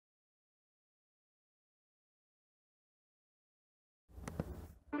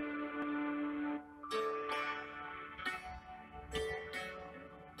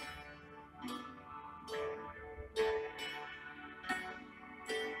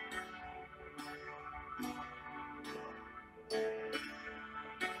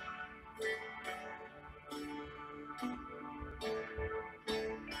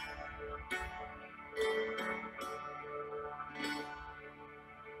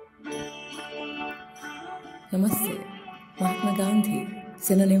Namaste. Mahatma Gandhi,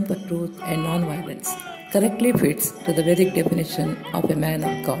 synonym for truth and non-violence, correctly fits to the Vedic definition of a man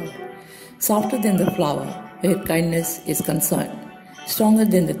of God. Softer than the flower where kindness is concerned, stronger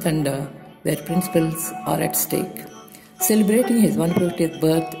than the thunder where principles are at stake. Celebrating his 150th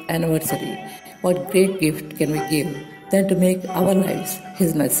birth anniversary, what great gift can we give than to make our lives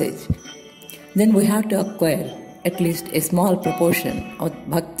his message? Then we have to acquire at least a small proportion of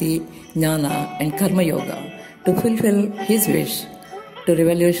bhakti, jnana, and karma yoga to fulfill his wish to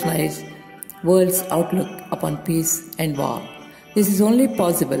revolutionize world's outlook upon peace and war. This is only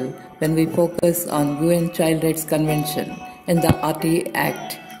possible when we focus on UN Child Rights Convention and the RT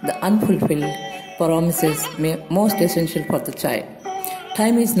Act, the unfulfilled promises most essential for the child.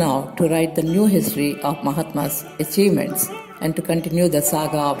 Time is now to write the new history of Mahatma's achievements and to continue the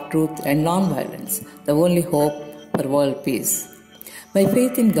saga of truth and non-violence, the only hope for world peace. My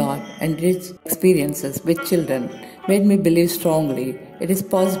faith in God and rich experiences with children made me believe strongly it is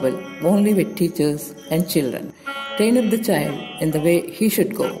possible only with teachers and children. Train up the child in the way he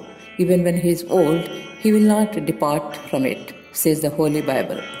should go. Even when he is old, he will not depart from it, says the Holy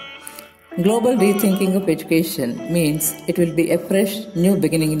Bible. Global rethinking of education means it will be a fresh, new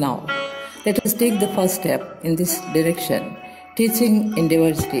beginning now. Let us take the first step in this direction, teaching in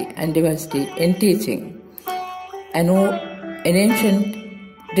diversity and diversity in teaching. An ancient,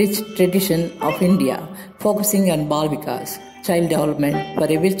 rich tradition of India focusing on Bal Vikas, child development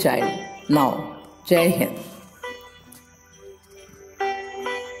for every child. Now, JAIHIND.